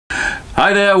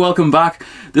Hi there, welcome back.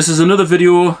 This is another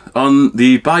video on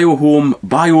the Biohome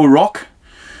Biorock,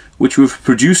 which we've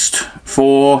produced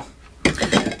for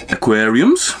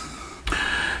aquariums.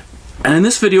 And in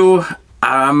this video,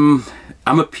 I'm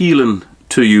appealing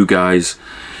to you guys.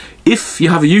 If you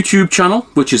have a YouTube channel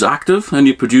which is active and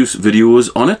you produce videos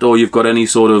on it, or you've got any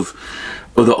sort of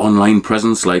other online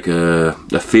presence like a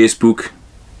Facebook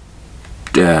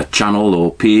channel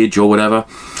or page or whatever,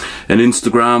 an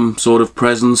Instagram sort of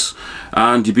presence,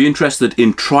 and you'd be interested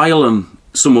in trialing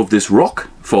some of this rock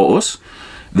for us,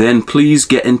 then please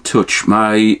get in touch.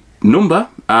 My number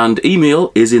and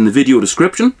email is in the video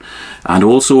description and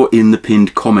also in the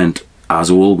pinned comment, as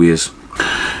always.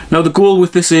 Now, the goal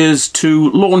with this is to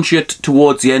launch it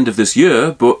towards the end of this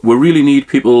year, but we really need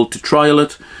people to trial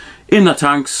it in their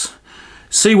tanks,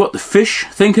 see what the fish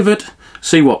think of it,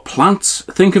 see what plants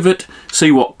think of it,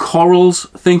 see what corals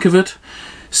think of it,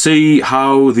 see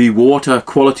how the water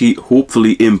quality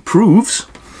hopefully improves.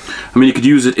 I mean, you could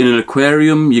use it in an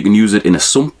aquarium, you can use it in a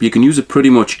sump, you can use it pretty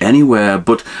much anywhere,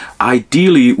 but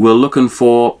ideally we're looking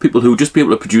for people who just be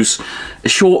able to produce a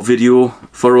short video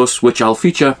for us, which I'll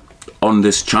feature on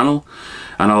this channel,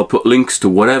 and I'll put links to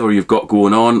whatever you've got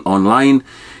going on online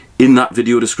in that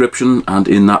video description and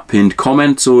in that pinned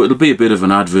comment, so it'll be a bit of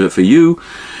an advert for you.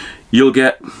 You'll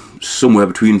get somewhere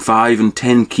between 5 and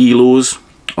 10 kilos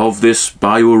of this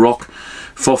Biorock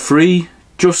for free,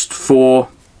 just for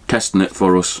testing it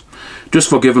for us, just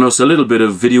for giving us a little bit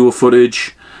of video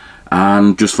footage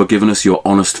and just for giving us your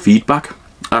honest feedback.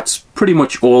 That's pretty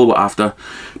much all we're after,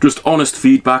 just honest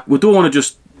feedback. We don't want to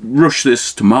just rush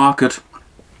this to market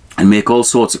and make all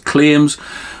sorts of claims.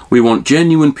 We want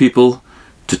genuine people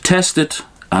to test it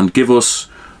and give us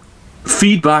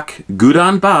feedback, good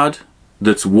and bad,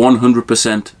 that's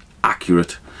 100%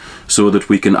 accurate, so that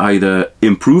we can either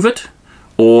improve it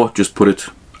or just put it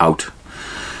out.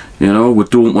 You know, we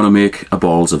don't want to make a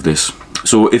balls of this.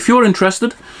 So if you're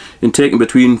interested in taking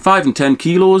between 5 and 10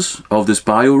 kilos of this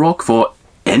Biorock for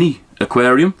any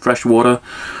aquarium, freshwater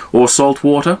or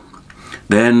saltwater,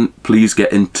 then please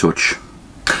get in touch.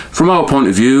 From our point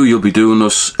of view, you'll be doing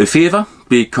us a favour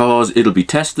because it'll be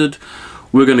tested.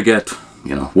 We're going to get,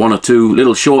 you know, 1 or 2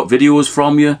 little short videos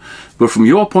from you, but from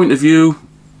your point of view,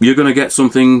 you're going to get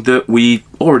something that we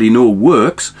already know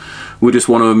works. We just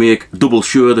want to make double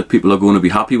sure that people are going to be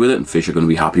happy with it and fish are going to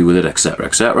be happy with it, etc,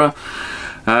 etc.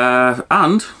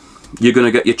 And you're going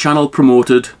to get your channel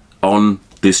promoted on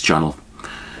this channel.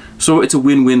 So it's a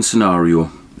win-win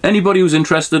scenario. Anybody who's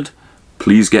interested,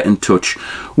 please get in touch.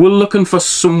 We're looking for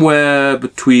somewhere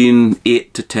between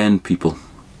 8 to 10 people.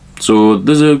 So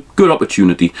there's a good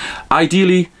opportunity.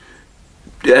 Ideally,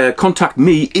 contact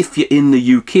me if you're in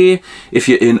the UK. If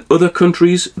you're in other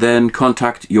countries, then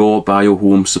contact your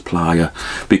Biohome supplier,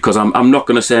 because I'm not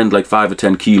going to send like 5 or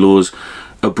 10 kilos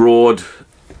abroad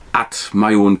at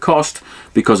my own cost,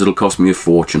 because it'll cost me a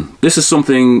fortune. This is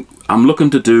something I'm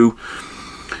looking to do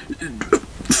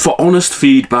for honest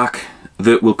feedback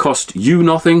that will cost you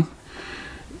nothing.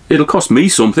 It'll cost me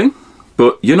something,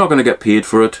 but you're not going to get paid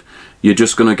for it. You're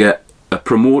just going to get a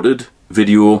promoted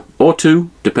video or 2,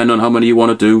 depending on how many you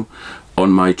want to do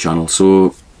on my channel.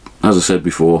 So, as I said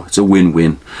before, it's a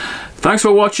win-win. Thanks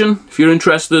for watching. If you're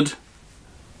interested,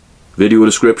 video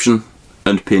description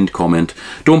and pinned comment.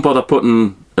 Don't bother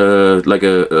putting like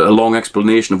a long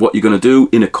explanation of what you're going to do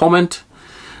in a comment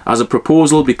as a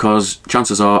proposal, because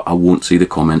chances are I won't see the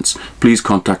comments. Please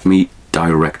contact me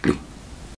directly.